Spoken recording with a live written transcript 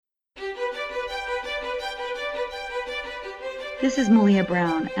This is Malia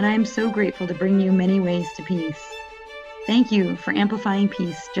Brown, and I am so grateful to bring you many ways to peace. Thank you for amplifying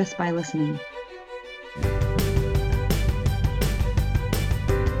peace just by listening.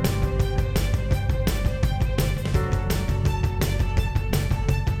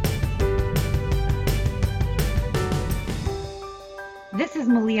 This is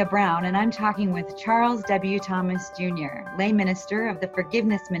Malia Brown, and I'm talking with Charles W. Thomas Jr., lay minister of the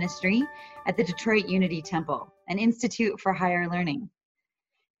Forgiveness Ministry at the Detroit Unity Temple, an institute for higher learning.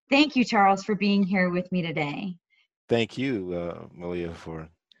 Thank you, Charles, for being here with me today. Thank you, Malia, for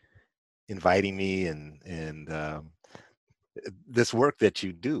inviting me and this work that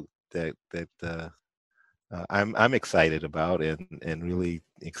you do that I'm excited about and really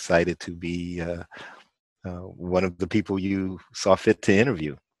excited to be one of the people you saw fit to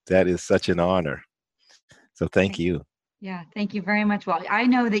interview. That is such an honor. So thank you. Yeah, thank you very much. Well, I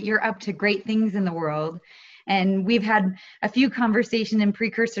know that you're up to great things in the world, and we've had a few conversations in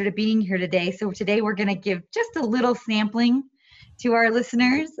precursor to being here today. So today we're going to give just a little sampling to our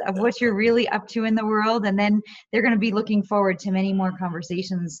listeners of what you're really up to in the world, and then they're going to be looking forward to many more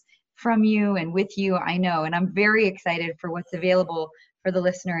conversations from you and with you, I know, and I'm very excited for what's available for the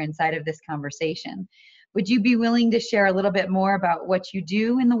listener inside of this conversation. Would you be willing to share a little bit more about what you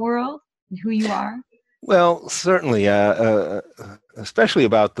do in the world and who you are? Well, certainly, especially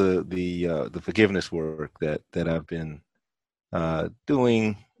about the forgiveness work that I've been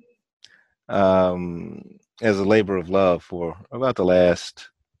doing as a labor of love for about the last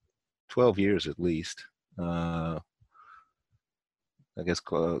 12 years at least. I guess,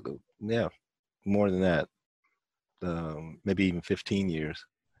 yeah, more than that, maybe even 15 years.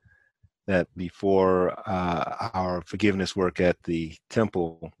 That before our forgiveness work at the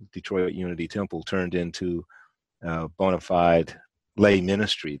temple, Detroit Unity Temple, turned into bona fide lay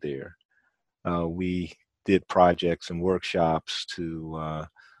ministry there. We did projects and workshops to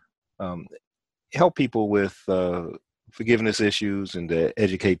help people with forgiveness issues and to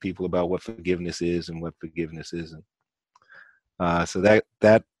educate people about what forgiveness is and what forgiveness isn't. So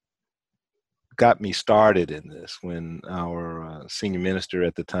that got me started in this when our senior minister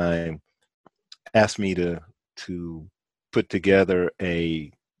at the time asked me to put together a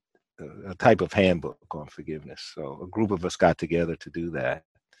type of handbook on forgiveness. So a group of us got together to do that.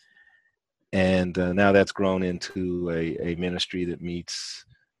 And now that's grown into a ministry that meets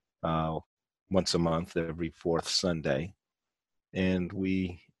once a month, every fourth Sunday. And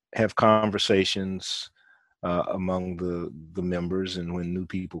we have conversations among the members, and when new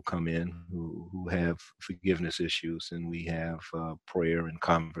people come in who have forgiveness issues, and we have prayer and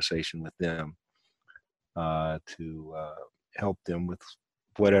conversation with them to help them with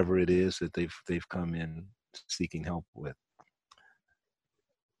whatever it is that they've come in seeking help with.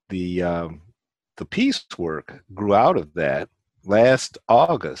 The peace work grew out of that last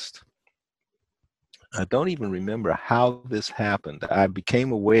August. I don't even remember how this happened. I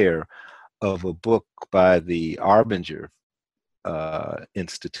became aware of a book by the Arbinger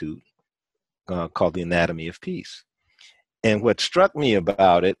Institute called The Anatomy of Peace. And what struck me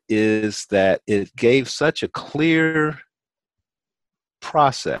about it is that it gave such a clear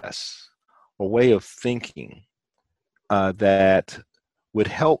process or way of thinking that would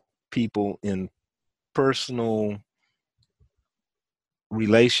help people in personal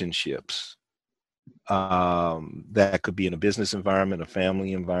relationships. That could be in a business environment, a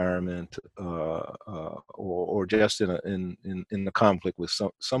family environment, or just in a conflict with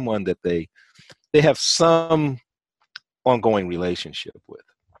someone that they have some ongoing relationship with,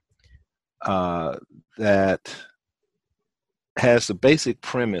 that has the basic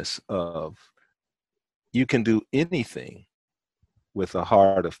premise of you can do anything with a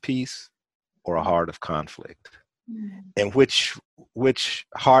heart of peace or a heart of conflict. And which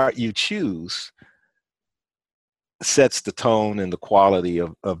heart you choose sets the tone and the quality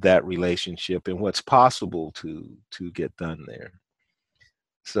of that relationship and what's possible to get done there.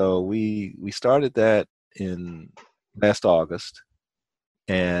 So we started that in last August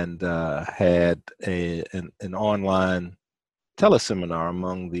and had an online teleseminar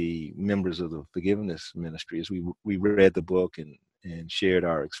among the members of the Forgiveness Ministry as we read the book and shared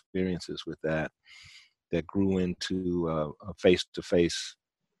our experiences with that grew into a face-to-face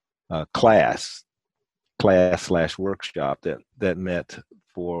class/workshop that met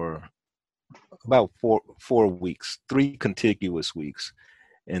for about four weeks, 3 contiguous weeks.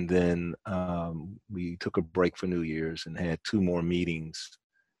 And then we took a break for New Year's and had 2 more meetings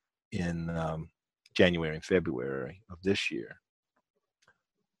in January and February of this year.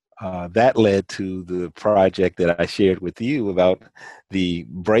 That led to the project that I shared with you about the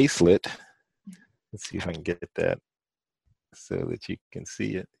bracelet. Let's see if I can get that. so that you can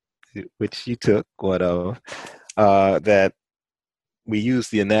see it, which you took one of, that we use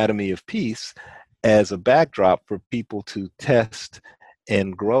the anatomy of peace as a backdrop for people to test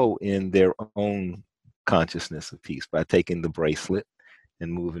and grow in their own consciousness of peace by taking the bracelet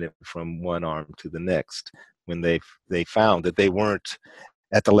and moving it from one arm to the next when they found that they weren't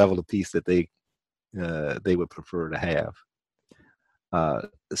at the level of peace that they would prefer to have.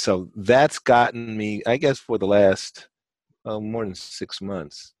 So that's gotten me, I guess, for the last more than 6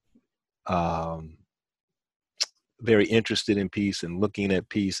 months, very interested in peace and looking at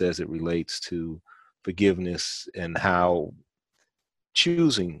peace as it relates to forgiveness and how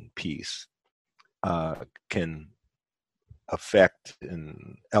choosing peace can affect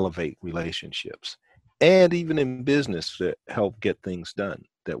and elevate relationships, and even in business that help get things done.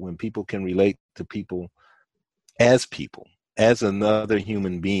 That when people can relate to people, as another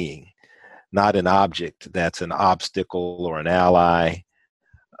human being, not an object that's an obstacle or an ally,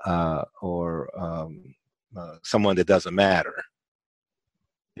 or someone that doesn't matter.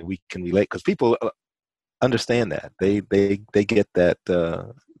 We can relate because people understand that they get that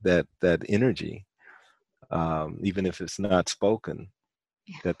that energy, even if it's not spoken.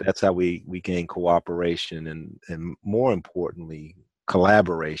 That's how we gain cooperation and more importantly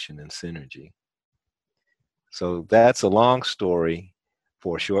collaboration and synergy. So that's a long story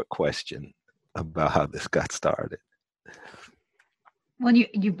for a short question about how this got started. Well,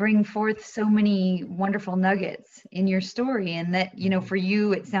 you bring forth so many wonderful nuggets in your story, and that, for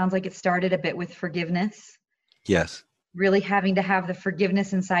you, it sounds like it started a bit with forgiveness. Yes. Really having to have the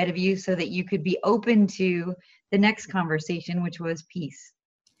forgiveness inside of you so that you could be open to the next conversation, which was peace.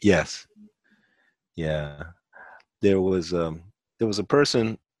 Yes. Yeah. There was a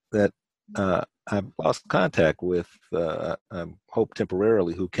person that I lost contact with, I hope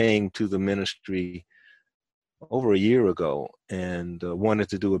temporarily, who came to the ministry over a year ago and wanted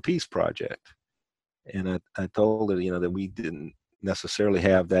to do a peace project. And I told her, that we didn't necessarily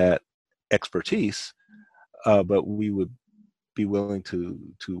have that expertise, but we would be willing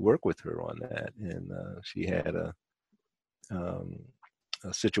to work with her on that. And she had a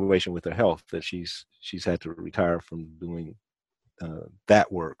situation with her health that she's had to retire from doing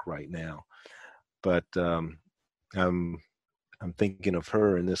that work right now. But I'm thinking of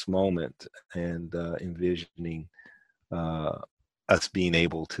her in this moment and envisioning us being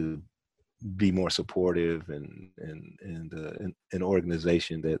able to be more supportive and an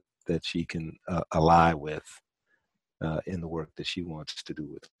organization that she can ally with in the work that she wants to do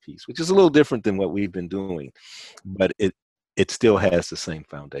with peace, which is a little different than what we've been doing, but it still has the same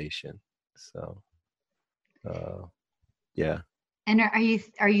foundation. So yeah. And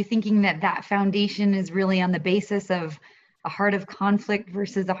are you thinking that foundation is really on the basis of a heart of conflict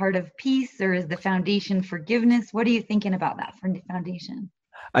versus a heart of peace, or is the foundation forgiveness? What are you thinking about that foundation?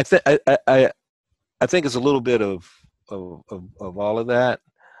 I think it's a little bit of all of that,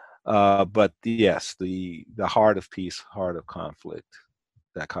 but yes, the heart of peace, heart of conflict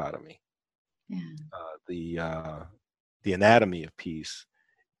dichotomy. Yeah. The anatomy of peace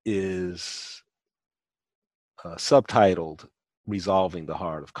is subtitled "Resolving the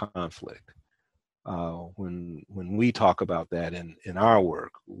Heart of Conflict." When we talk about that in our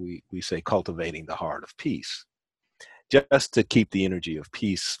work, we say cultivating the heart of peace, just to keep the energy of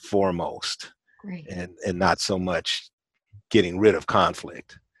peace foremost. Great. And not so much getting rid of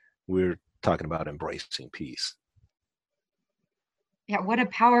conflict. We're talking about embracing peace. Yeah, what a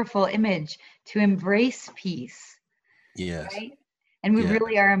powerful image, to embrace peace. Yes. Right? And we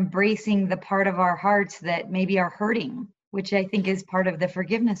really are embracing the part of our hearts that maybe are hurting, which I think is part of the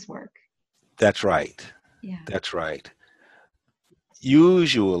forgiveness work. That's right. Yeah. That's right.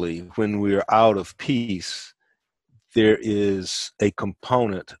 Usually when we're out of peace, there is a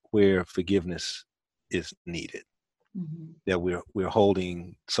component where forgiveness is needed. Mm-hmm. That we're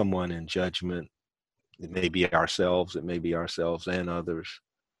holding someone in judgment. It may be ourselves and others.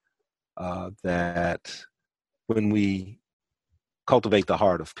 That when we cultivate the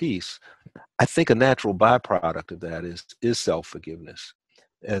heart of peace, I think a natural byproduct of that is self-forgiveness,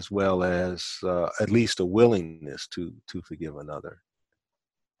 as well as at least a willingness to forgive another.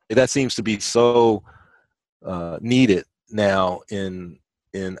 That seems to be so needed now in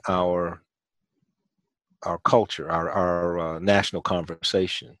our culture, our national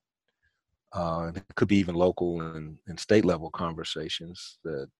conversation. It could be even local and state level conversations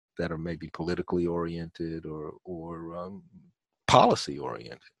that are maybe politically oriented or policy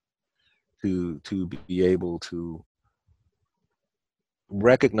oriented, to be able to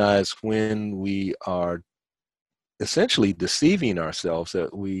recognize when we are essentially deceiving ourselves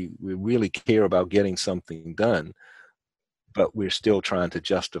that we really care about getting something done, but we're still trying to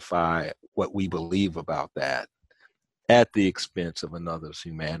justify what we believe about that at the expense of another's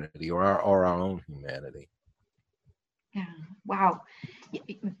humanity or our own humanity. Yeah. Wow.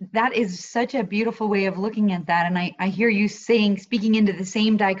 That is such a beautiful way of looking at that. And I hear you saying, speaking into the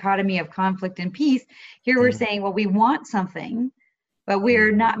same dichotomy of conflict and peace. Here we're saying, well, we want something, but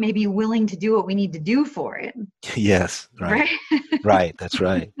we're not maybe willing to do what we need to do for it. Yes, right. Right. Right. That's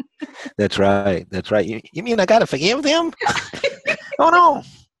right. That's right. That's right. You mean I got to forgive them? Oh, no.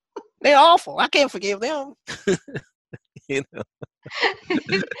 They're awful. I can't forgive them. You know?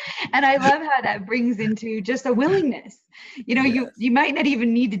 And I love how that brings into just a willingness. Yes, You might not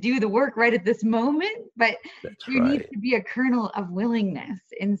even need to do the work right at this moment, but that's there needs right. to be a kernel of willingness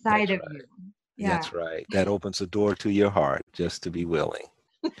inside That's of right. you. Yeah. That's right. That opens the door to your heart just to be willing.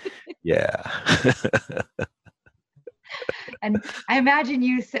 Yeah. And I imagine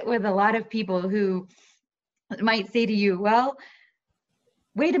you sit with a lot of people who might say to you, well,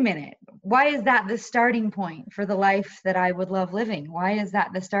 wait a minute. Why is that the starting point for the life that I would love living? Why is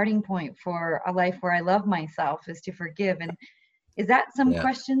that the starting point for a life where I love myself is to forgive? And is that some Yeah.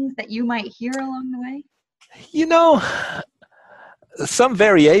 questions that you might hear along the way? You know, some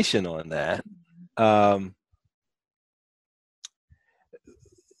variation on that. A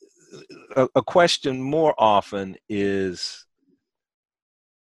question more often is,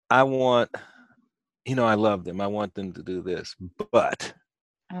 I love them. I want them to do this, but,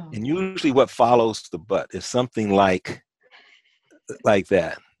 Oh, and usually what follows the but is something like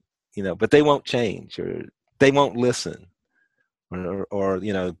that, but they won't change, or they won't listen, or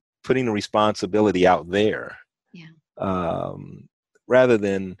putting the responsibility out there. yeah. Rather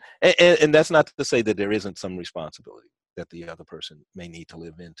than, and that's not to say that there isn't some responsibility that the other person may need to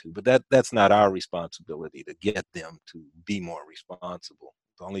live into, but that's not our responsibility to get them to be more responsible.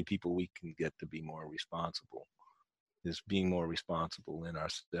 The only people we can get to be more responsible is being more responsible in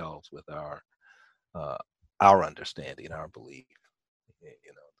ourselves with our understanding, our belief.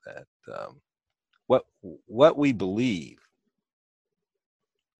 That what we believe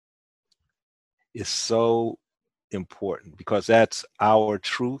is so important, because that's our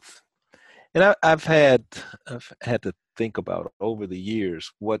truth. And I've had to think about over the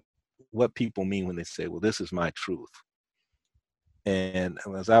years what people mean when they say, well, this is my truth. And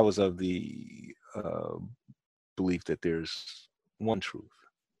as I was of the belief that there's one truth,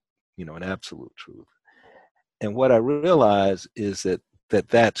 an absolute truth. And what I realize is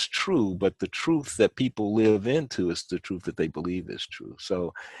that's true, but the truth that people live into is the truth that they believe is true.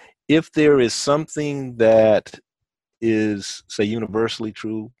 So if there is something that is, say, universally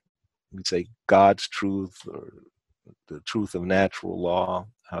true, we'd say God's truth, or the truth of natural law,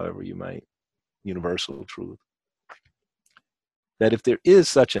 however you might, universal truth, that if there is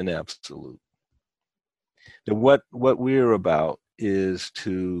such an absolute, then what we're about is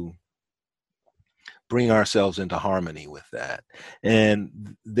to bring ourselves into harmony with that.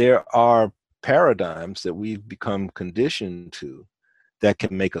 And there are paradigms that we've become conditioned to that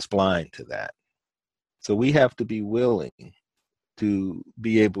can make us blind to that. So we have to be willing to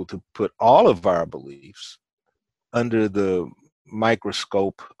be able to put all of our beliefs under the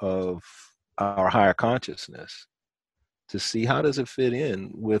microscope of our higher consciousness to see how does it fit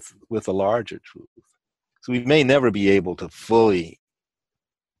in with a larger truth. So we may never be able to fully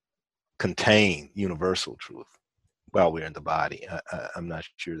contain universal truth while we're in the body. I'm not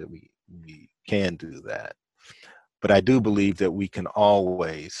sure that we can do that. But I do believe that we can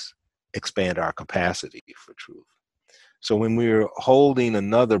always expand our capacity for truth. So when we're holding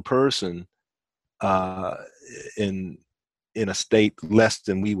another person in a state less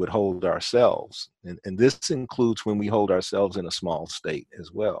than we would hold ourselves, and this includes when we hold ourselves in a small state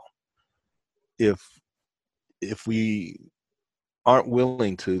as well. If we aren't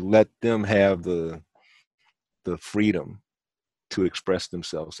willing to let them have the freedom to express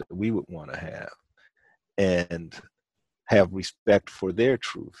themselves that we would want to have, and have respect for their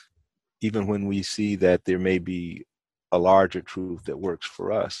truth, even when we see that there may be a larger truth that works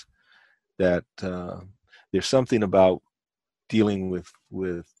for us, that there's something about dealing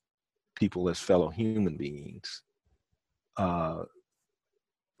with people as fellow human beings,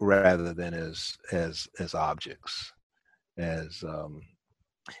 rather than as objects, as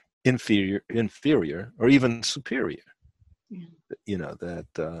inferior or even superior. Yeah.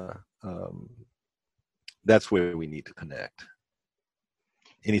 That's where we need to connect.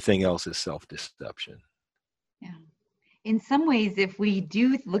 Anything else is self-deception. Yeah. In some ways, if we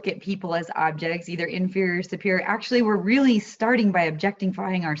do look at people as objects, either inferior or superior, actually, we're really starting by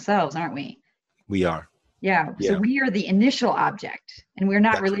objectifying ourselves, aren't we? We are. Yeah. So Yeah. we are the initial object, and we're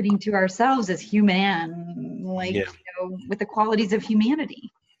not That's relating to ourselves as human, like, Yeah. with the qualities of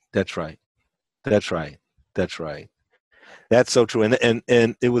humanity. That's right. That's right. That's right. That's so true.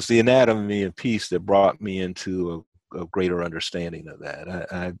 And it was the anatomy of peace that brought me into a greater understanding of that.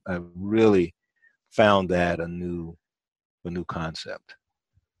 I really found that a new concept.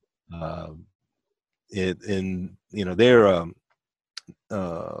 They're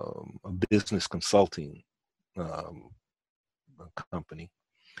a business consulting company.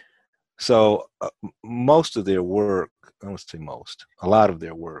 So most of their work, I won't say most, a lot of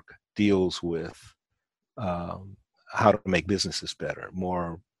their work deals with how to make businesses better,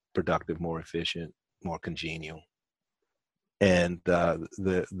 more productive, more efficient, more congenial. And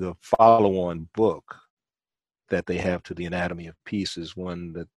the follow-on book that they have to the Anatomy of Peace is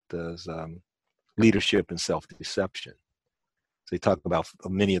one that does leadership and self-deception. So they talk about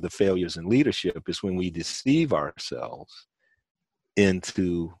many of the failures in leadership is when we deceive ourselves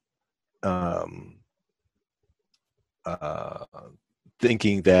into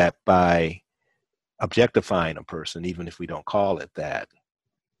thinking that by objectifying a person, even if we don't call it that,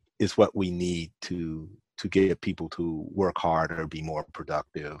 is what we need to get people to work harder, be more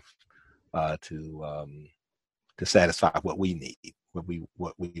productive, to satisfy what we need, what we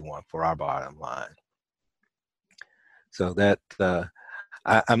want for our bottom line. So that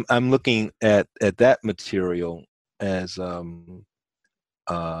I'm looking at that material as a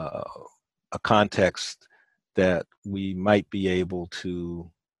context that we might be able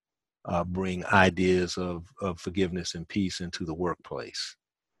to bring ideas of forgiveness and peace into the workplace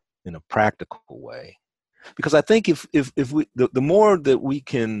in a practical way. Because I think if we the more that we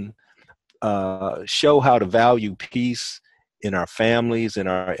can show how to value peace in our families, in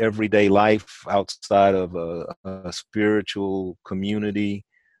our everyday life outside of a spiritual community,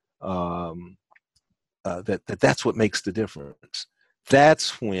 that's what makes the difference.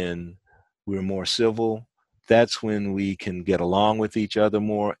 That's when we're more civil. That's when we can get along with each other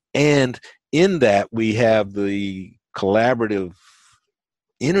more. And in that, we have the collaborative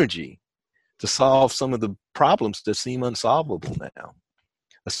energy to solve some of the problems that seem unsolvable now,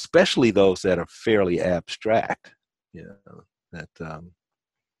 especially those that are fairly abstract, that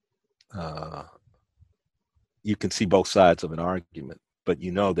you can see both sides of an argument, but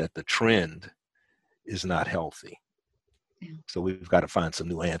you know that the trend is not healthy. Yeah. So we've got to find some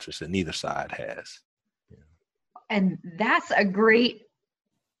new answers that neither side has. And that's a great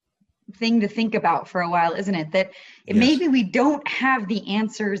thing to think about for a while, isn't it? That Yes. Maybe we don't have the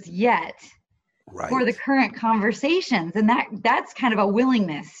answers yet for the current conversations. And that's kind of a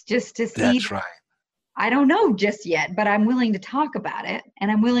willingness just to see. That's right. I don't know just yet, but I'm willing to talk about it. And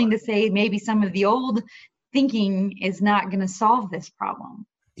I'm willing to say maybe some of the old thinking is not going to solve this problem.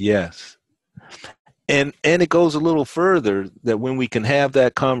 Yes. And it goes a little further that when we can have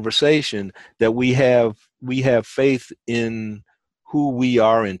that conversation, that we have faith in who we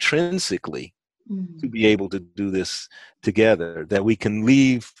are intrinsically to be able to do this together, that we can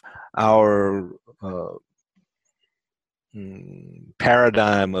leave our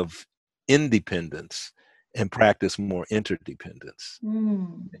paradigm of independence and practice more interdependence.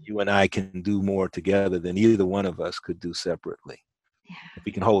 You and I can do more together than either one of us could do separately. Yeah. If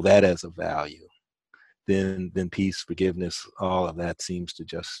we can hold that as a value, then peace, forgiveness, all of that seems to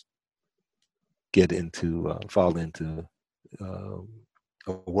just get into, fall into a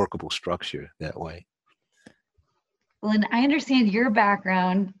workable structure that way. Well, and I understand your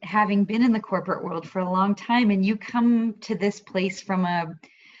background, having been in the corporate world for a long time, and you come to this place from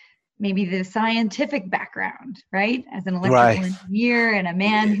maybe the scientific background, right? As an electrical engineer and a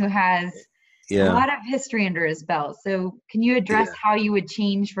man who has a lot of history under his belt. So can you address how you would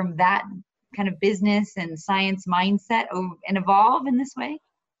change from that kind of business and science mindset and evolve in this way?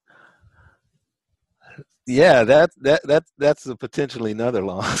 Yeah, that's a potentially another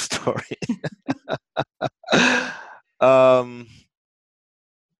long story. I'll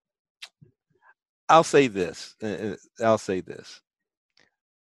say this.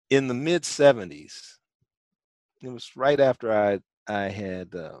 In the mid 70s, it was right after I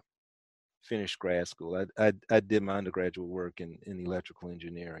had finished grad school. I did my undergraduate work in electrical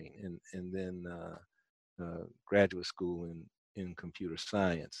engineering and then graduate school in computer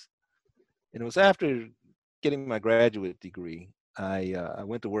science. And it was after getting my graduate degree, I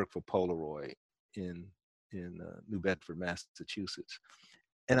went to work for Polaroid in New Bedford, Massachusetts.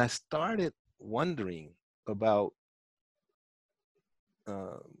 And I started wondering about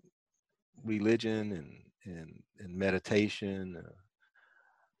religion and meditation.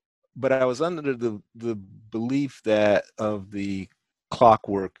 But I was under the belief that of the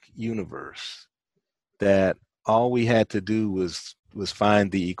clockwork universe, that all we had to do was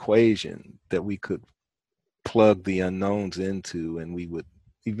find the equation that we could plug the unknowns into, and we would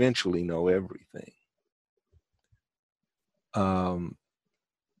eventually know everything.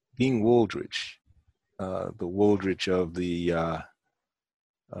 Being Wooldridge, the Wooldridge of the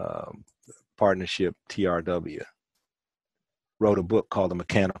partnership TRW, wrote a book called The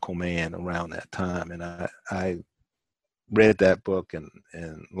Mechanical Man around that time, and I read that book and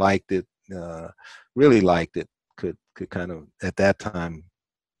liked it, really liked it. Could kind of at that time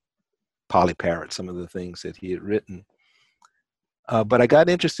polyparrot some of the things that he had written. But I got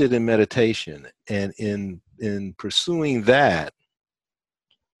interested in meditation, and in pursuing that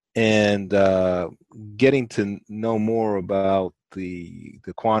and getting to know more about the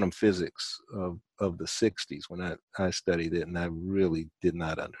quantum physics of the 60s when I studied it, and I really did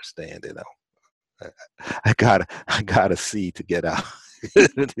not understand it. I got a C to get out.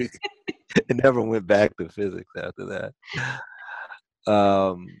 It never went back to physics after that.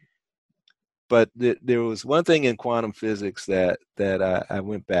 But there was one thing in quantum physics that I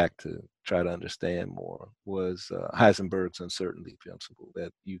went back to try to understand more, was Heisenberg's uncertainty principle,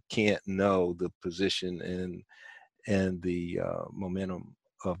 that you can't know the position and the momentum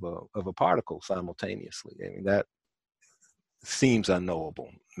of a particle simultaneously. I mean, that seems unknowable.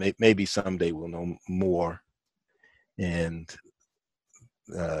 Maybe someday we'll know more, and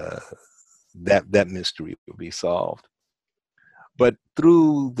that mystery will be solved. But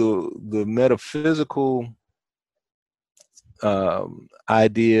through the metaphysical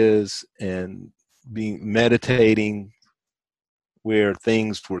ideas and meditating where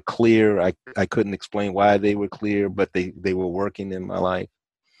things were clear, I couldn't explain why they were clear, but they were working in my life.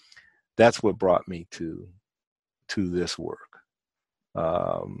 That's what brought me to this work.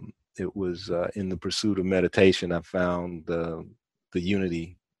 It was in the pursuit of meditation I found the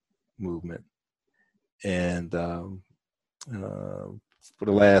unity movement, and for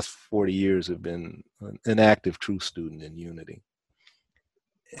the last 40 years have been an active truth student in unity.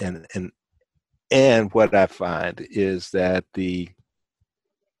 And what I find is that the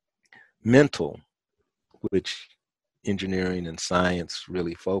mental, which engineering and science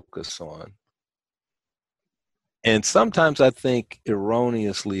really focus on, and sometimes I think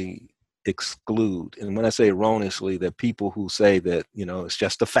erroneously exclude, and when I say erroneously, that people who say that, it's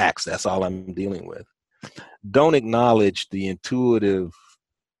just the facts, that's all I'm dealing with, don't acknowledge the intuitive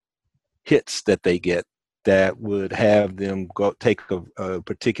hits that they get that would have them go take a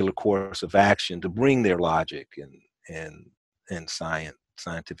particular course of action to bring their logic and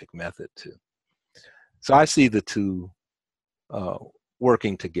scientific method to. So I see the two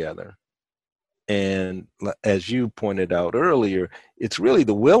working together. And as you pointed out earlier, it's really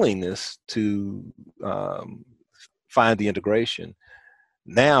the willingness to find the integration.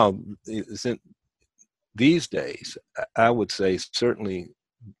 Now, these days, I would say certainly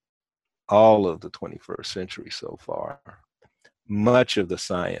all of the 21st century so far, much of the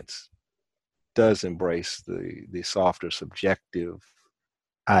science does embrace the softer subjective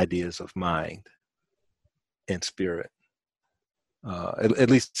ideas of mind and spirit. At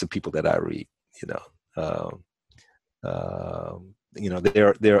least the people that I read, there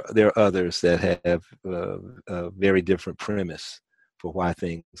are others that have a very different premise for why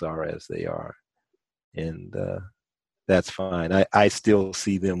things are as they are, and that's fine. I still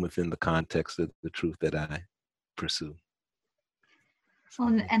see them within the context of the truth that I pursue.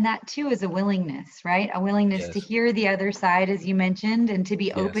 Well, and that too is a willingness, right? A willingness Yes. to hear the other side, as you mentioned, and to be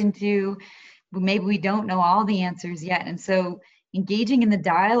Yes. open to, maybe we don't know all the answers yet. And so engaging in the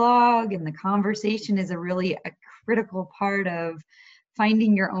dialogue and the conversation is a critical part of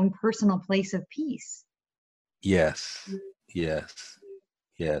finding your own personal place of peace. Yes.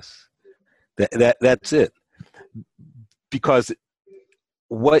 That's it. Because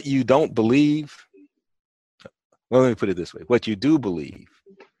what you don't believe, well, let me put it this way: what you do believe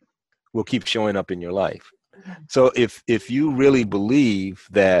will keep showing up in your life. So if you really believe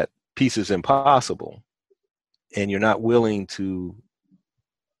that peace is impossible, and you're not willing to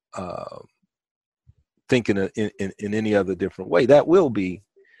think in any other different way, that will be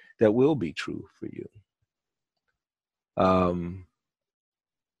true for you.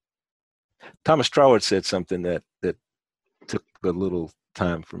 Thomas Troward said something that took a little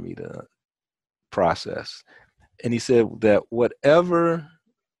time for me to process. And he said that whatever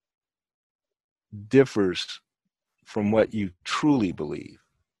differs from what you truly believe,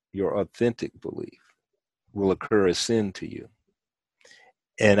 your authentic belief, will occur as sin to you.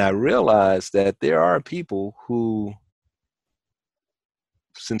 And I realized that there are people who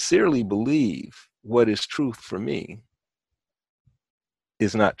sincerely believe what is truth for me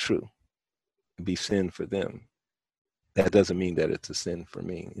is not true, be sin for them. that doesn't mean that it's a sin for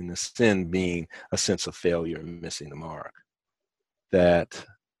me. And the sin being a sense of failure and missing the mark. That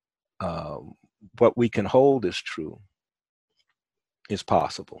what we can hold is true is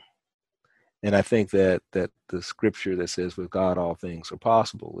possible. And I think that the scripture that says with God all things are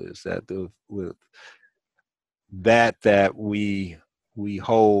possible is that with that we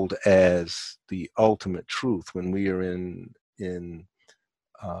hold as the ultimate truth when we are in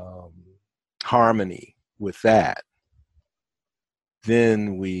um, harmony with that,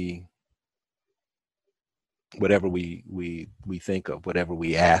 then whatever we think of, whatever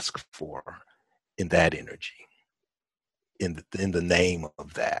we ask for in that energy, in the name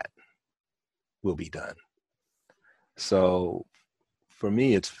of that, will be done. So for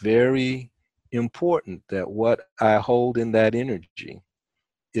me, it's very important that what I hold in that energy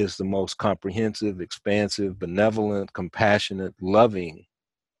is the most comprehensive, expansive, benevolent, compassionate, loving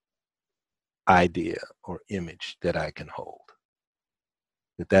idea or image that I can hold.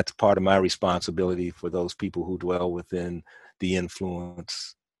 That's part of my responsibility for those people who dwell within the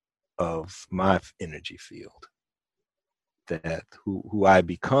influence of my energy field. That who I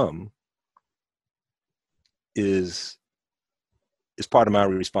become is part of my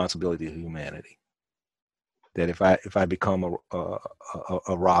responsibility to humanity. That if I become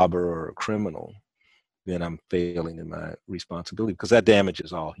a robber or a criminal, then I'm failing in my responsibility, because that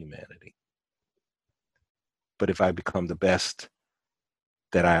damages all humanity. But if I become the best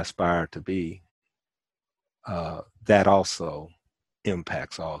that I aspire to be, that also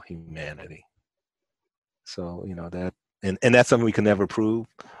impacts all humanity. So, that, and that's something we can never prove,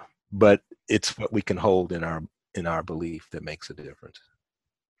 but it's what we can hold in our belief that makes a difference.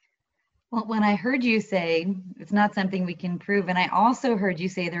 Well, when I heard you say it's not something we can prove, and I also heard you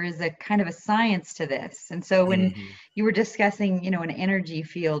say there is a kind of a science to this. And so when you were discussing, an energy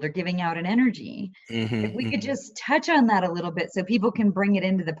field or giving out an energy, if we could just touch on that a little bit so people can bring it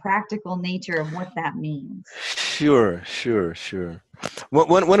into the practical nature of what that means. Sure.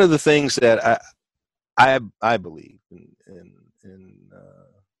 One of the things that I believe, and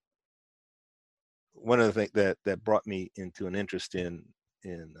one of the things that brought me into an interest in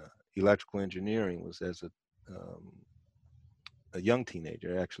electrical engineering was as a young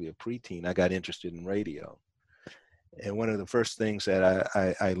teenager, actually a preteen, I got interested in radio. And one of the first things that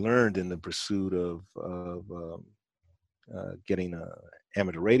I learned in the pursuit of getting an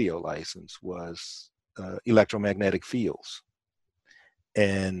amateur radio license was electromagnetic fields,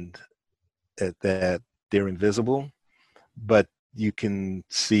 and that they're invisible, but you can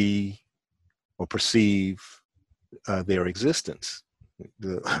see or perceive their existence.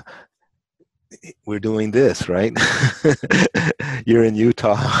 We're doing this, right? You're in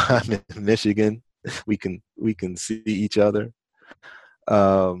Utah, I'm in Michigan. We can see each other.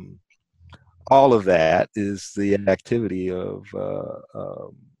 All of that is the activity of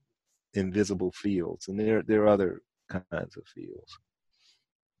invisible fields, and there are other kinds of fields.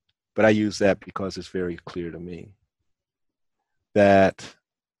 But I use that because it's very clear to me that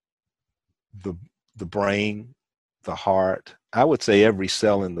the brain, the heart, I would say every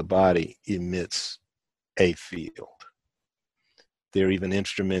cell in the body emits a field. There are even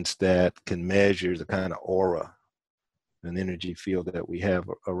instruments that can measure the kind of aura, an energy field that we have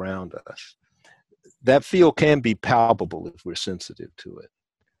around us. That field can be palpable if we're sensitive to it.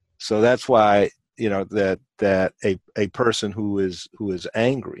 So that's why, that a person who is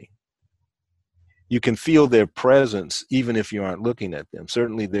angry, you can feel their presence even if you aren't looking at them.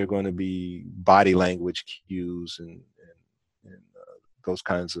 Certainly there are going to be body language cues and those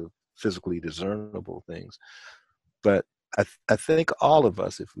kinds of physically discernible things. But I think all of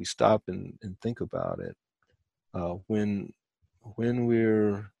us, if we stop and think about it, when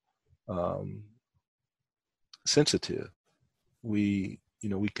we're sensitive, we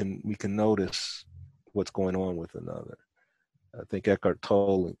can notice what's going on with another. I think Eckhart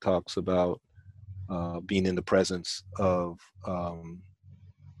Tolle talks about being in the presence of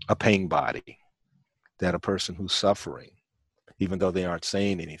a pain body, that a person who's suffering, even though they aren't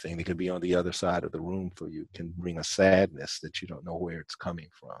saying anything, they could be on the other side of the room for you, can bring a sadness that you don't know where it's coming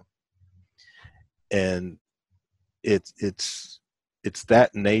from. And it's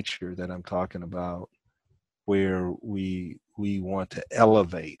that nature that I'm talking about, where we want to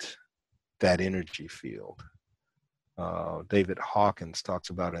elevate that energy field. David Hawkins talks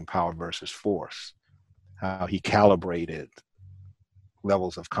about in Power versus Force, how he calibrated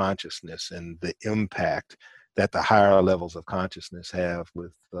levels of consciousness and the impact that the higher levels of consciousness have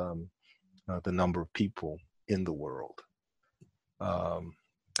with the number of people in the world.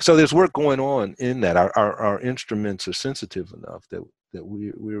 So there's work going on in that. Our instruments are sensitive enough that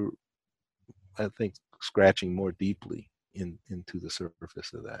we're, I think, scratching more deeply into the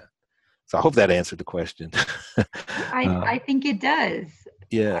surface of that. So I hope that answered the question. I think it does.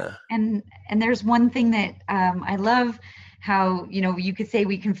 Yeah. And there's one thing that I love, how you could say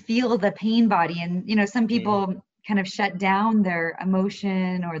we can feel the pain body, and some people kind of shut down their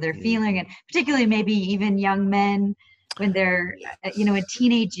emotion or their feeling, and particularly maybe even young men when they're in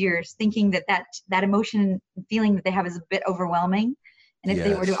teenage years, thinking that emotion and feeling that they have is a bit overwhelming, and if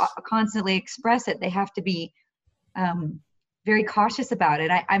they were to constantly express it, they have to be very cautious about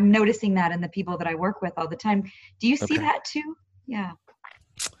it. I'm noticing that in the people that I work with all the time. Do you see that too? Yeah.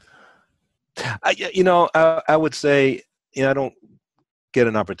 I would say, I don't get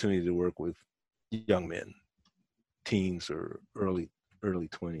an opportunity to work with young men, teens or early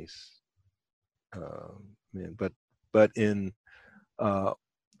 20s men, but in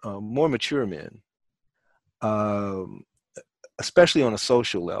more mature men, especially on a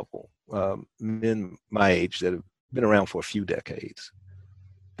social level, men my age that have been around for a few decades,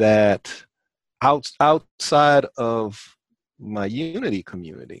 that outside of my unity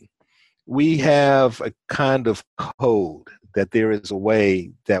community, we have a kind of code that there is a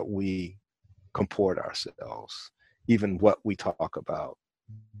way that we comport ourselves, even what we talk about,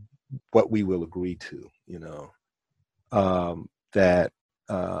 what we will agree to, that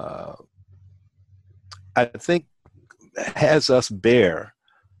I think has us bear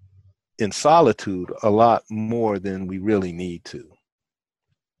in solitude a lot more than we really need to.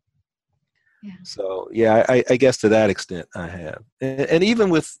 Yeah. So yeah, I guess to that extent I have, and even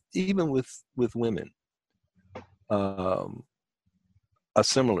with women, a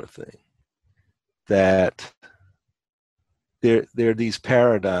similar thing, that there are these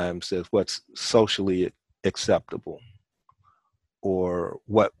paradigms of what's socially acceptable or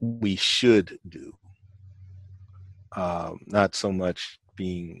what we should do, not so much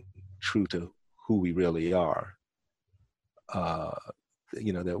being true to who we really are.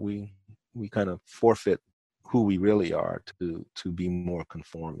 That we kind of forfeit who we really are to be more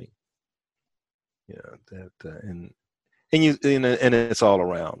conforming. And it's all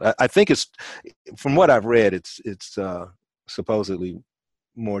around. I think it's, from what I've read, it's supposedly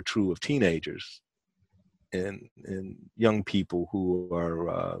more true of teenagers and young people who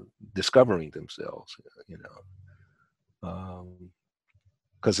are discovering themselves.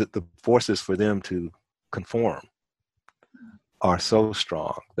 Because the forces for them to conform are so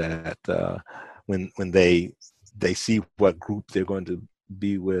strong that when they see what group they're going to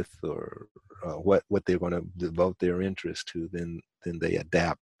be with, or what they're going to devote their interest to, then they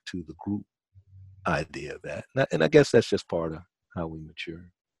adapt to the group idea of that. And I guess that's just part of how we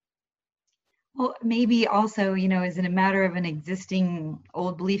mature. Well, maybe also, is it a matter of an existing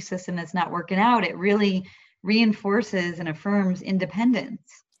old belief system that's not working out? It really reinforces and affirms independence.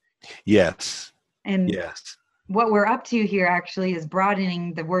 Yes. And yes. What we're up to here actually is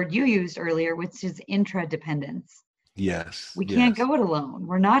broadening the word you used earlier, which is intradependence. Yes. We can't go it alone.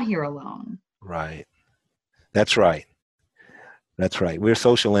 We're not here alone. Right. That's right. We're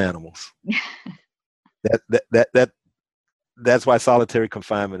social animals. That's why solitary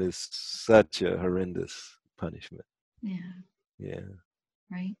confinement is such a horrendous punishment. Yeah.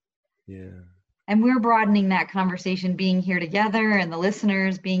 Right. Yeah. And we're broadening that conversation, being here together, and the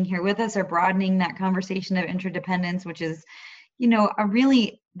listeners being here with us are broadening that conversation of interdependence, which is,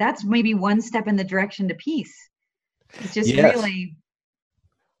 that's maybe one step in the direction to peace. It's just really.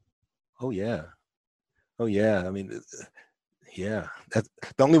 Oh yeah. I mean, yeah. That's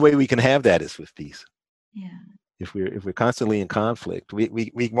the only way we can have that is with peace. Yeah. If we're constantly in conflict,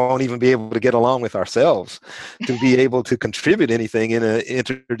 we won't even be able to get along with ourselves to be able to contribute anything in an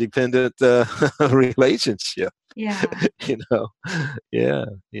interdependent relationship. Yeah. Yeah.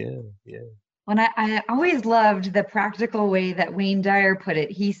 Well, I always loved the practical way that Wayne Dyer put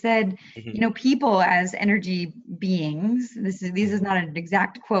it. He said, people as energy beings, this is not an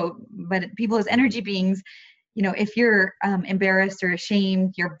exact quote, but people as energy beings, if you're embarrassed or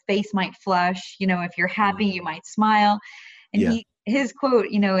ashamed, your face might flush. If you're happy, you might smile. And his quote,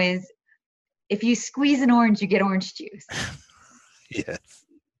 is, if you squeeze an orange, you get orange juice. Yes.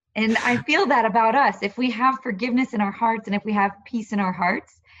 And I feel that about us. If we have forgiveness in our hearts, and if we have peace in our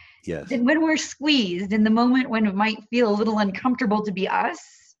hearts, then when we're squeezed, in the moment when it might feel a little uncomfortable to be us,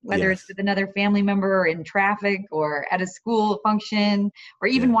 whether it's with another family member, or in traffic, or at a school function, or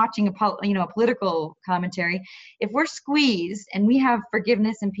even watching a political commentary, if we're squeezed and we have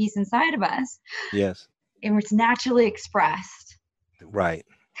forgiveness and peace inside of us, and it's naturally expressed,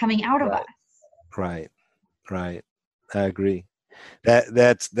 coming out of us. Right. I agree.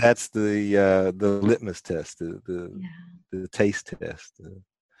 That's the litmus test, the taste test.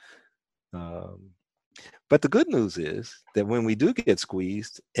 But the good news is that when we do get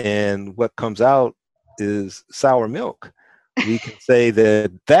squeezed and what comes out is sour milk, we can say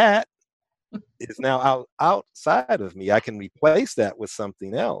that that is now outside of me. I can replace that with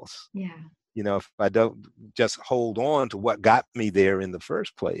something else. Yeah. If I don't just hold on to what got me there in the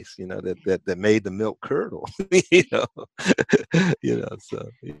first place, that made the milk curdle, you know, so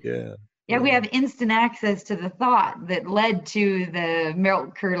yeah. Yeah, we have instant access to the thought that led to the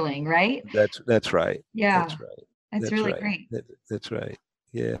milk curdling, right? That's right. Yeah, That's right. that's That's really right. great. That's right.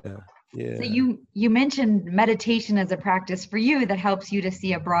 Yeah. So Yeah. you mentioned meditation as a practice for you that helps you to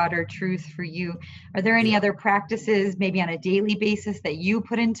see a broader truth for you. Are there any Yeah. other practices, maybe on a daily basis, that you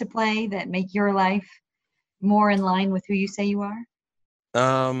put into play that make your life more in line with who you say you are?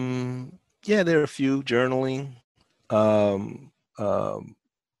 Yeah, there are a few: journaling, um, um,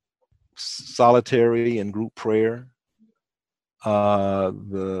 solitary and group prayer,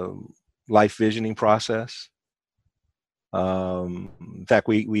 the life visioning process. In fact,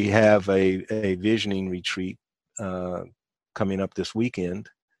 we have a visioning retreat uh, coming up this weekend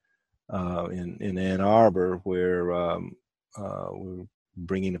in Ann Arbor, where we're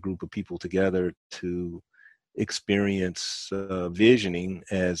bringing a group of people together to experience visioning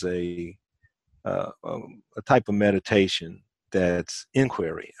as a type of meditation that's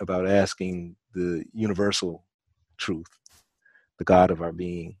inquiry about asking the universal truth, the God of our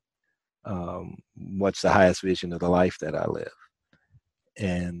being, what's the highest vision of the life that I live.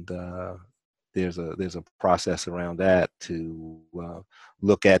 And there's a process around that to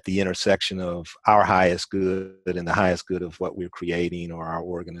look at the intersection of our highest good and the highest good of what we're creating or our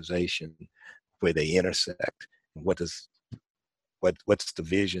organization, where they intersect. What's the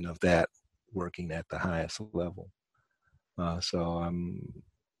vision of that working at the highest level? So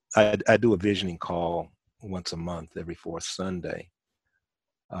I do a visioning call once a month, every fourth Sunday.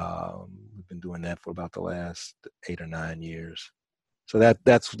 We've been doing that for about the last 8 or 9 years. So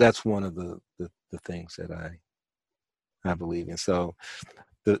that's one of the things that I believe in. So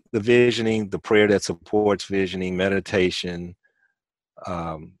the visioning, the prayer that supports visioning, meditation,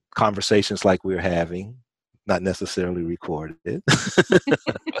 conversations like we're having, not necessarily recorded,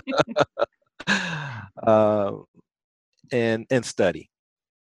 uh, and study.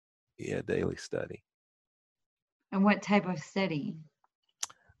 Yeah, daily study. And what type of study?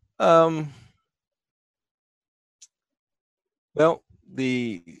 Um, well,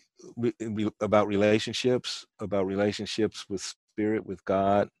 about relationships with spirit, with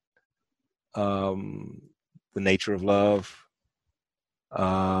God, um, the nature of love,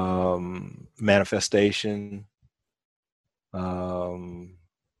 manifestation, um,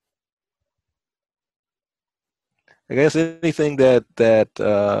 I guess anything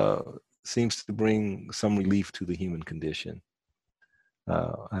that seems to bring some relief to the human condition.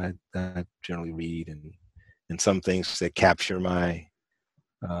 I generally read, and some things that capture my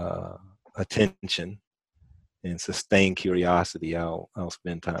uh, attention and sustain curiosity, I'll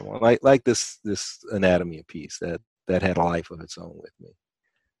spend time on. Like this anatomy of peace that had a life of its own with me.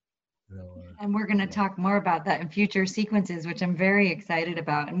 And we're going to Yeah. talk more about that in future sequences, which I'm very excited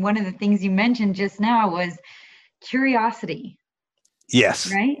about. And one of the things you mentioned just now was curiosity,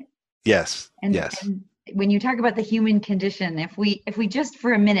 Yes. right? Yes. And Yes. and when you talk about the human condition, if we just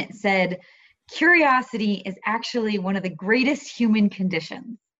for a minute said curiosity is actually one of the greatest human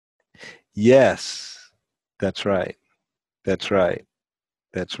conditions. Yes. That's right. That's right.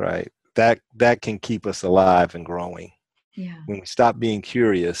 That's right. That can keep us alive and growing. Yeah. When we stop being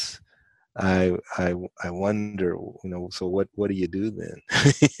curious, I wonder, so what do you do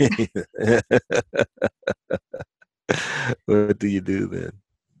then? What do you do then?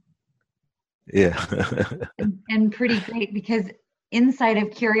 Yeah. And pretty great because inside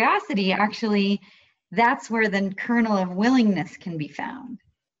of curiosity, actually, that's where the kernel of willingness can be found.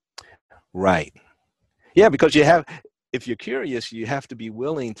 Right. Yeah, because if you're curious, you have to be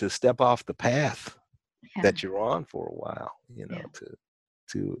willing to step off the path Yeah. that you're on for a while, Yeah.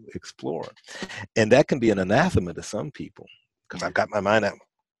 to explore. And that can be an anathema to some people, because Yeah. I've got my mind out,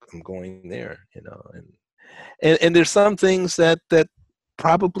 I'm going there, and there's some things that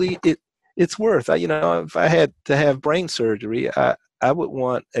probably it's worth. If I had to have brain surgery, I would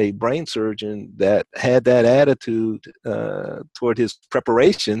want a brain surgeon that had that attitude toward his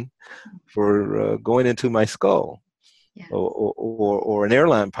preparation for going into my skull, Yeah. or an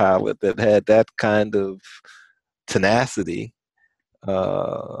airline pilot that had that kind of tenacity,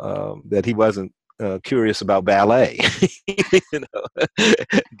 that he wasn't curious about ballet,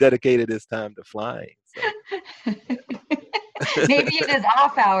 dedicated his time to flying. So, Maybe in his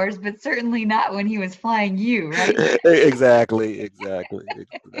off hours, but certainly not when he was flying you, right? Exactly, exactly,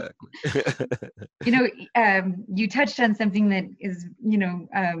 exactly. You know, you touched on something that is,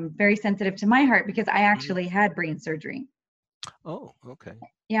 very sensitive to my heart because I Mhm. actually had brain surgery. Oh, okay.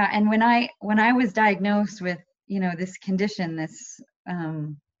 Yeah, and when I was diagnosed with, this condition, this,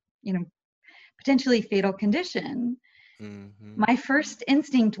 um, you know, potentially fatal condition, Hmm. my first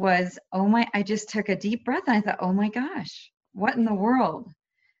instinct was, oh my, I just took a deep breath and I thought, oh my gosh, what in the world?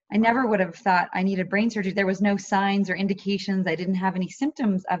 I never Right, would have thought I needed brain surgery. There was no signs or indications. I didn't have any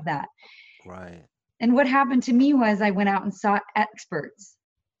symptoms of that. right. And what happened to me was I went out and sought experts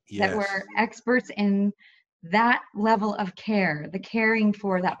that were Yes, experts in that level of care, the caring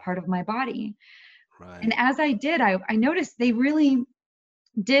for that part of my body. And right. as I did, I noticed they really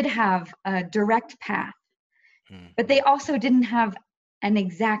did have a direct path, but they Hmm. also didn't have an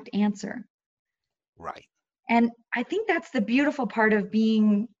exact answer. Right. And I think that's the beautiful part of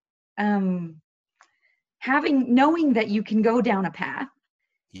being, um, knowing that you can go down a path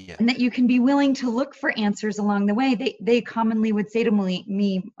Yes. and that you can be willing to look for answers along the way. They commonly would say to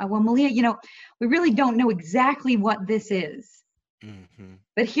me, well, Malia, we really don't know exactly what this is, Hmm.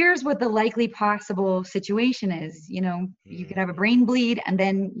 but here's what the likely possible situation is. You could have a Hmm. brain bleed and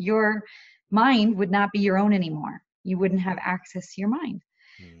then your mind would not be your own anymore. You wouldn't have access to your mind.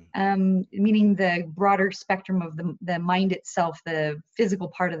 Hmm. Meaning the broader spectrum of the mind itself, the physical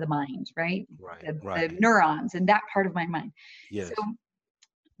part of the mind, right? Right, The right. neurons and that part of my mind. So Yes.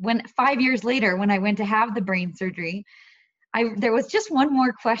 when 5 years later, when I went to have the brain surgery, there was just one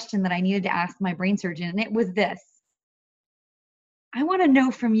more question that I needed to ask my brain surgeon, and it was this: I want to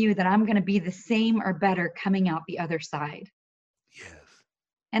know from you that I'm going to be the same or better coming out the other side. Yes.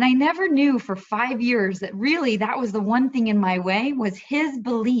 And I never knew for 5 years that really that was the one thing in my way was his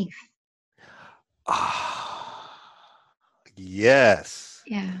belief. Ah, yes.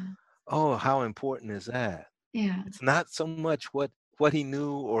 Yeah, Oh, how important is that? yeah, It's not so much what he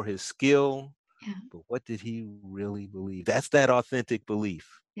knew or his skill, yeah, but what did he really believe? That's that authentic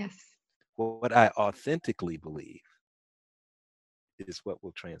belief. yes, What I authentically believe is what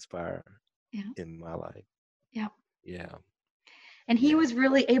will transpire yeah, in my life. yeah. Yeah, And he yeah. was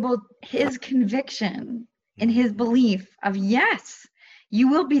really able, his conviction and his Hmm. belief of, yes, you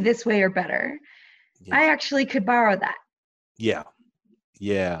will be this way or better. I Yes. actually could borrow that. Yeah.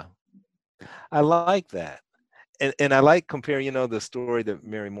 Yeah. I like that. And I like comparing, the story that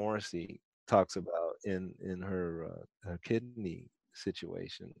Mary Morrissey talks about in her kidney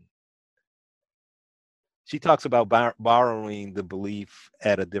situation. She talks about borrowing the belief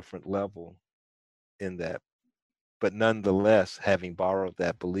at a different level in that, but nonetheless, having borrowed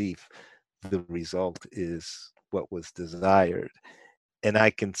that belief, the result is what was desired. And I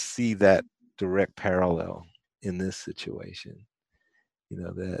can see that direct parallel in this situation.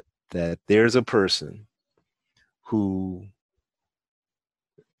 That there's a person who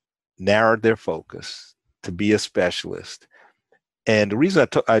narrowed their focus to be a specialist. And the reason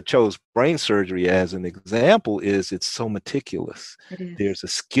I chose brain surgery as an example is it's so meticulous. It is. There's a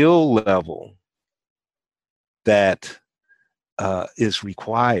skill level that is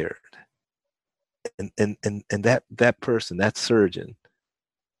required, and that person, that surgeon,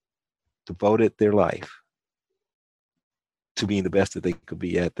 devoted their life to being the best that they could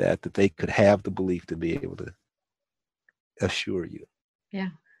be at that they could have the belief to be able to assure you Yeah.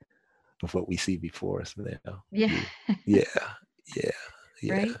 of what we see before us now. Yeah. Yeah, yeah, yeah,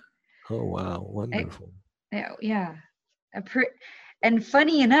 yeah. Right. Oh wow, I, wonderful. yeah. A and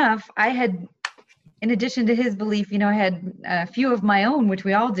funny enough, I had, in addition to his belief, I had a few of my own, which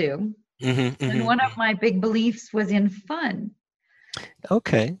we all do. Hmm. And Hmm. one of my big beliefs was in fun.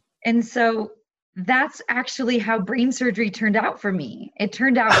 Okay. And so that's actually how brain surgery turned out for me. It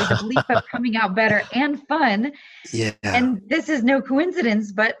turned out with a belief of coming out better and fun. Yeah. And this is no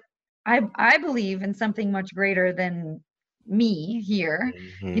coincidence, but I believe in something much greater than me here.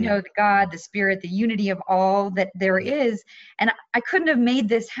 Hmm. The God, the spirit, the unity of all that there is. And I couldn't have made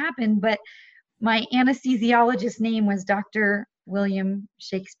this happen, but my anesthesiologist's name was Dr. William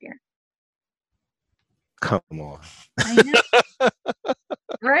Shakespeare. Come on. I know,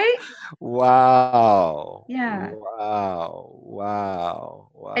 right? Wow. Yeah. Wow. Wow.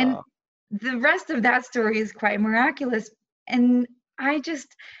 And Wow. the rest of that story is quite miraculous. And I just,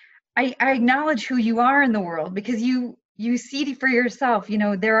 I acknowledge who you are in the world because you see for yourself,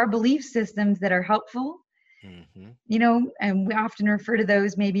 there are belief systems that are helpful, Hmm. and we often refer to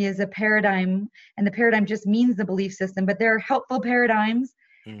those maybe as a paradigm, and the paradigm just means the belief system, but there are helpful paradigms.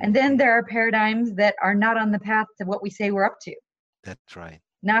 And then Hmm. there are paradigms that are not on the path to what we say we're up to, That's right.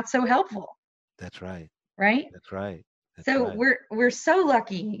 not so helpful, That's right. right? That's right. That's So right. we're so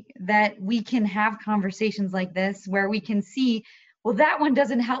lucky that we can have conversations like this where we can see, well, that one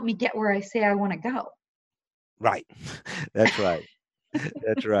doesn't help me get where I say I want to go. Right. That's right.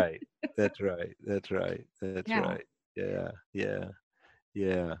 That's right. That's right. That's right. That's Yeah. right. Yeah. Yeah.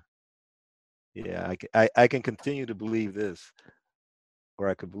 Yeah. Yeah. I can continue to believe this, or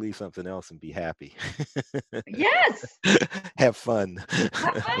I could believe something else and be happy. Yes. Have fun.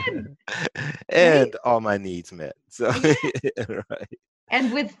 Have fun. Right? And all my needs met. So Yeah. right.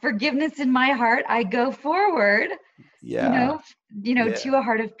 And with forgiveness in my heart, I go forward, you Yeah. know, Yeah. to a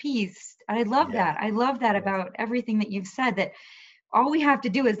heart of peace. I love Yes. that. I love that Yes. about everything that you've said, that all we have to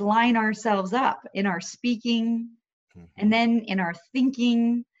do is line ourselves up in our speaking, and Hmm. then in our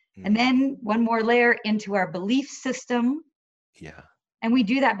thinking, and Hmm. then one more layer into our belief system. Yeah. And we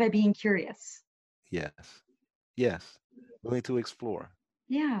do that by being curious. Yes. Yes. Willing to explore.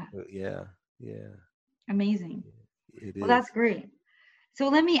 Yeah, Yeah. Yeah. amazing. It Well, is. that's great. So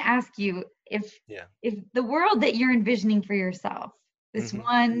let me ask you, if Yeah. the world that you're envisioning for yourself, this Hmm.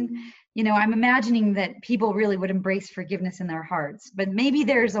 one, I'm imagining that people really would embrace forgiveness in their hearts, but maybe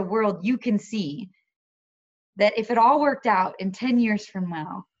there's a world you can see that if it all worked out in 10 years from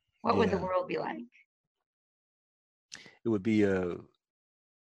now, what would the Yeah. world be like? It would be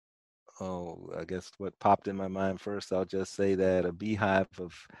I guess what popped in my mind first, I'll just say that a beehive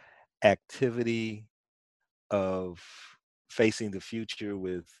of activity, of facing the future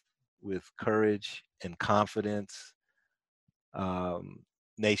with courage and confidence. Um,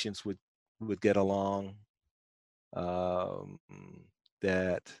 Nations would get along. Um,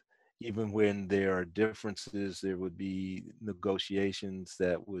 that even when there are differences, there would be negotiations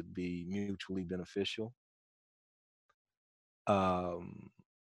that would be mutually beneficial. Um,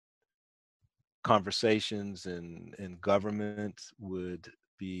 Conversations and government would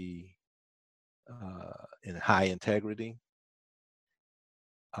be in high integrity.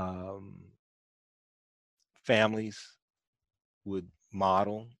 Um, Families would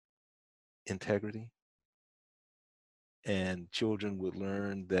model integrity, and children would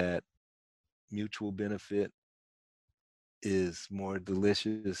learn that mutual benefit is more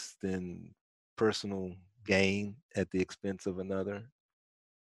delicious than personal gain at the expense of another.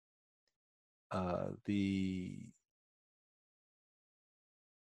 The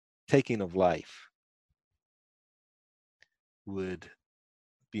taking of life would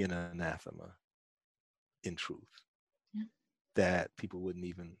be an anathema in truth, Yeah. that people wouldn't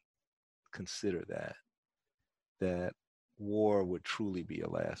even consider that war would truly be a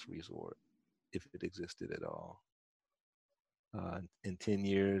last resort if it existed at all. In 10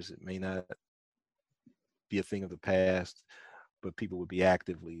 years, it may not be a thing of the past, but people would be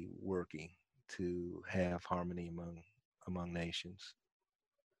actively working to have harmony among nations.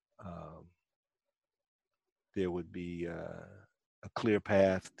 Um, there would be a clear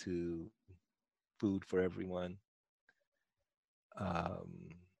path to food for everyone, um,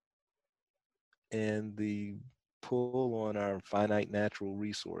 and the pull on our finite natural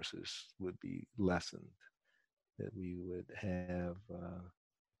resources would be lessened. That we would have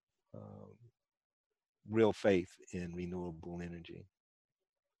um, real faith in renewable energy.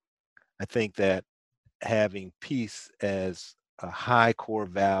 I think that having peace as a high core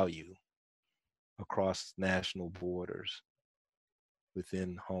value across national borders,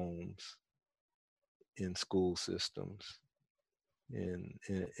 within homes, in school systems,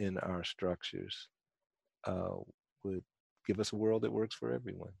 in our structures, uh, would give us a world that works for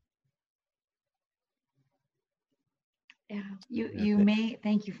everyone. Yeah, I you think, may,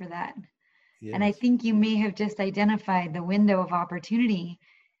 thank you for that. And I yes, think you may have just identified the window of opportunity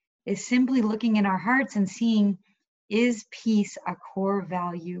is simply looking in our hearts and seeing, is peace a core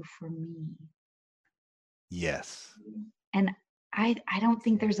value for me? yes, And I don't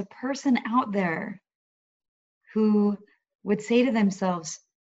think there's a person out there who would say to themselves,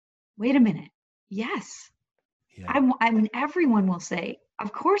 wait a minute, yes. yeah, I mean, everyone will say,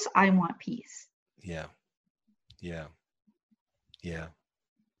 of course I want peace. yeah, yeah, yeah.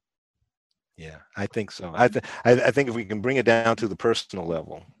 Yeah, I think so. I think if we can bring it down to the personal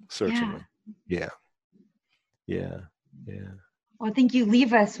level, Yeah. certainly. Yeah, yeah, yeah. Well, I think you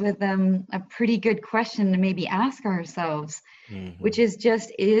leave us with a pretty good question to maybe ask ourselves, which Hmm. is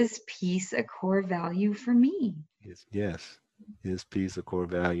just, is peace a core value for me? Yes, is peace a core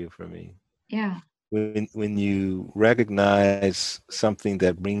value for me? Yeah. When you recognize something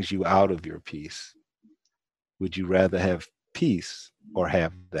that brings you out of your peace, would you rather have peace or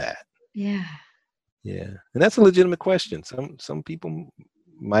have that? Yeah. Yeah, and that's a legitimate question. Some people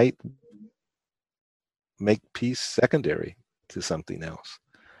might make peace secondary to something else.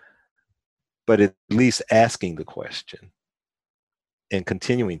 but at least asking the question and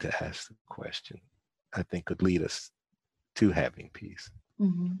continuing to ask the question, I think could lead us to having peace.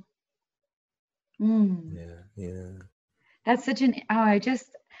 Mm-hmm. Mm. Yeah, yeah. That's such an,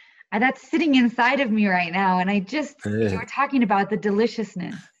 that's sitting inside of me right now. And you were talking about the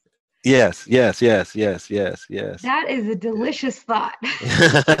deliciousness. Yes, yes, yes, yes, yes, yes. That is a delicious thought.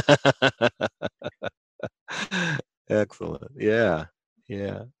 Excellent. Yeah,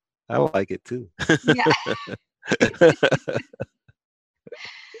 yeah. I like it too. Yeah.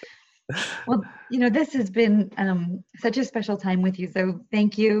 Well, this has been such a special time with you. So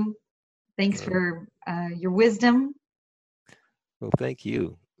thank you. Thanks for your wisdom. Well, thank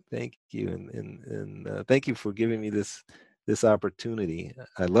you. Thank you. And thank you for giving me this opportunity.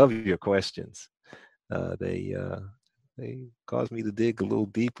 I love your questions. They cause me to dig a little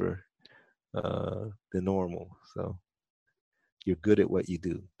deeper than normal. So you're good at what you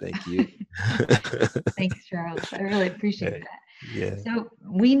do. Thank you. Thanks, Charles. I really appreciate that. Yeah. So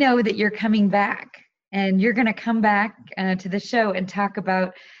we know that you're coming back, and you're going to come back to the show and talk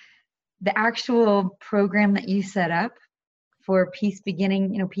about the actual program that you set up for Peace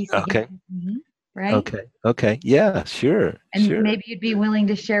Beginning, Peace Okay. Beginning, right? Okay. Okay. Yeah, sure. And sure. maybe you'd be willing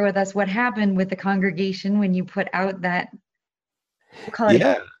to share with us what happened with the congregation when you put out that, we'll call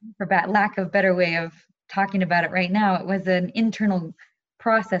it for lack of better way of talking about it right now. It was an internal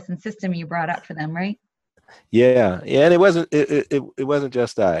process and system you brought up for them, right? Yeah, yeah, and it wasn't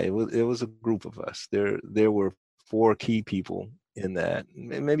just it was a group of us. There were 4 key people in that.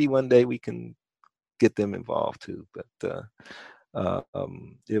 Maybe one day we can get them involved too. But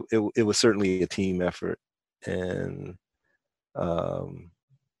it was certainly a team effort, and I'm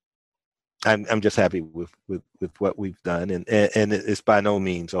just happy with what we've done, and it's by no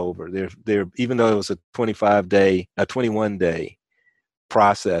means over. There even though it was a 21 day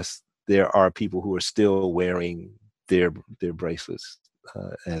process, there are people who are still wearing their bracelets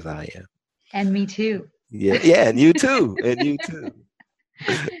as I am. And me too. Yeah, yeah, and you too, and you too.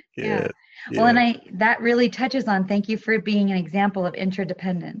 Yeah. Well, and that really touches on, thank you for being an example of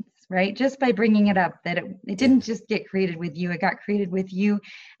interdependence, right? Just by bringing it up, that it didn't just get created with you, it got created with you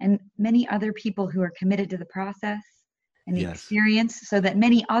and many other people who are committed to the process and the experience, so that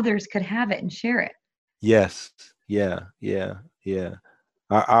many others could have it and share it. Yes. Yeah. Yeah. Yeah.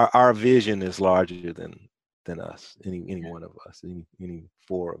 Our vision is larger than us. Any one of us. Any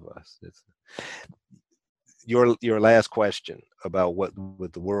 4 of us. It's your last question about what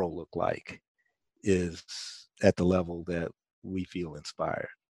would the world look like is at the level that we feel inspired,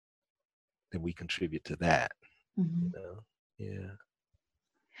 that we contribute to that. Yeah.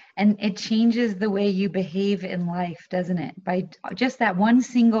 And it changes the way you behave in life, doesn't it? By just that one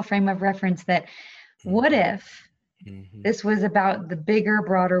single frame of reference, that what if this was about the bigger,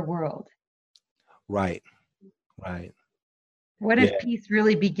 broader world? Right. Right. What if peace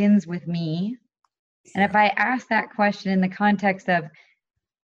really begins with me? And if I ask that question in the context of,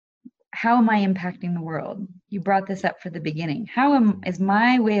 how am I impacting the world? You brought this up for the beginning. Is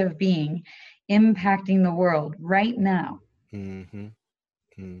my way of being impacting the world right now?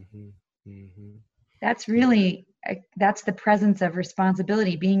 That's really, that's the presence of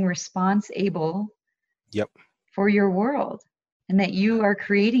responsibility, being responsible for your world, and that you are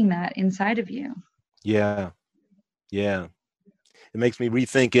creating that inside of you. Yeah. Yeah. It makes me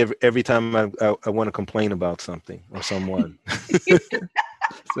rethink every time I want to complain about something or someone.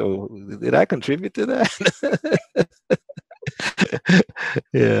 So did I contribute to that?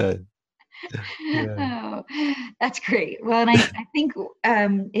 Yeah. Oh, that's great. Well, and I think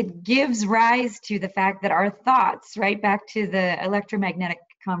it gives rise to the fact that our thoughts, right back to the electromagnetic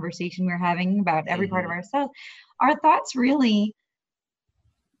conversation we're having about every part of ourselves, our thoughts really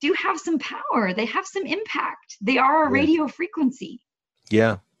do have some power. They have some impact. They are a radio frequency.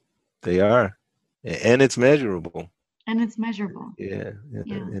 Yeah, they are. And it's measurable. And it's measurable. Yeah.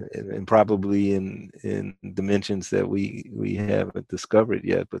 And probably in dimensions that we haven't discovered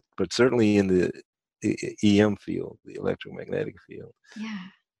yet, but certainly in the EM field, the electromagnetic field.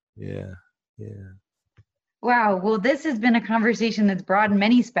 Yeah. Wow. Well, this has been a conversation that's broadened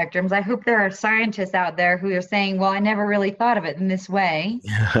many spectrums. I hope there are scientists out there who are saying, well, I never really thought of it in this way.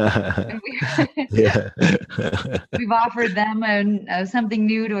 We've offered them something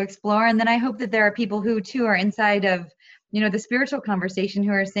new to explore. And then I hope that there are people who too are inside of, the spiritual conversation,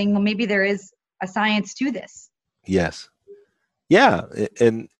 who are saying, well, maybe there is a science to this. Yes. Yeah.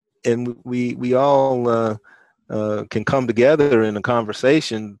 And we all can come together in a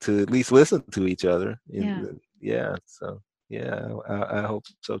conversation to at least listen to each other. So yeah, I hope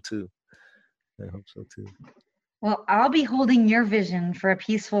so too. Well, I'll be holding your vision for a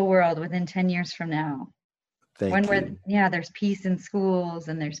peaceful world within 10 years from now. One Thank where, you. yeah, there's peace in schools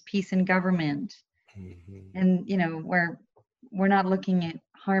and there's peace in government. Mhm. And, where we're not looking at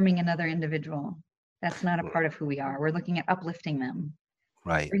harming another individual. That's not a part of who we are. We're looking at uplifting them,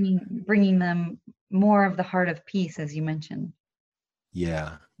 Right. bringing them more of the heart of peace, as you mentioned.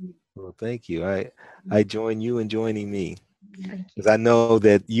 Yeah. Well, thank you. I join you in joining me, Thank because you. I know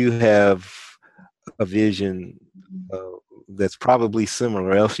that you have a vision uh, that's probably similar,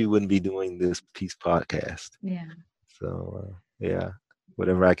 or else you wouldn't be doing this Peace podcast. Yeah. So, yeah,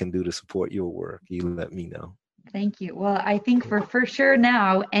 whatever I can do to support your work, you let me know. Thank you. Well, I think for sure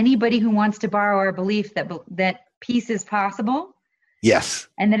now, anybody who wants to borrow our belief that peace is possible Yes.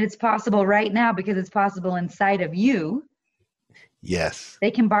 and that it's possible right now because it's possible inside of you, Yes.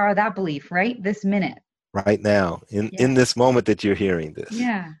 they can borrow that belief right this minute. Right now, in Yeah. this moment that you're hearing this,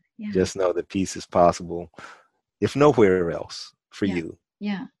 Yeah. Yeah. just know that peace is possible, if nowhere else, for Yeah. you.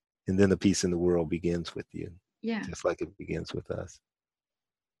 Yeah. And then the peace in the world begins with you, Yeah. just like it begins with us.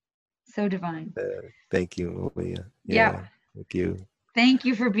 So divine. Thank you, Malia. Yeah. Yeah, thank you. Thank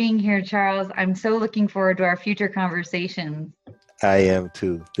you for being here, Charles. I'm so looking forward to our future conversations. I am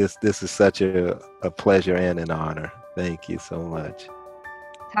too. This is such a pleasure and an honor. Thank you so much.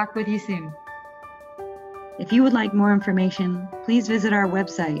 Talk with you soon. If you would like more information, please visit our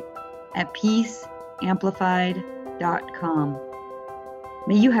website at peaceamplified.com.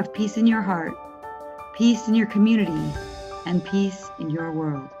 May you have peace in your heart, peace in your community, and peace in your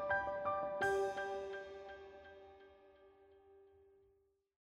world.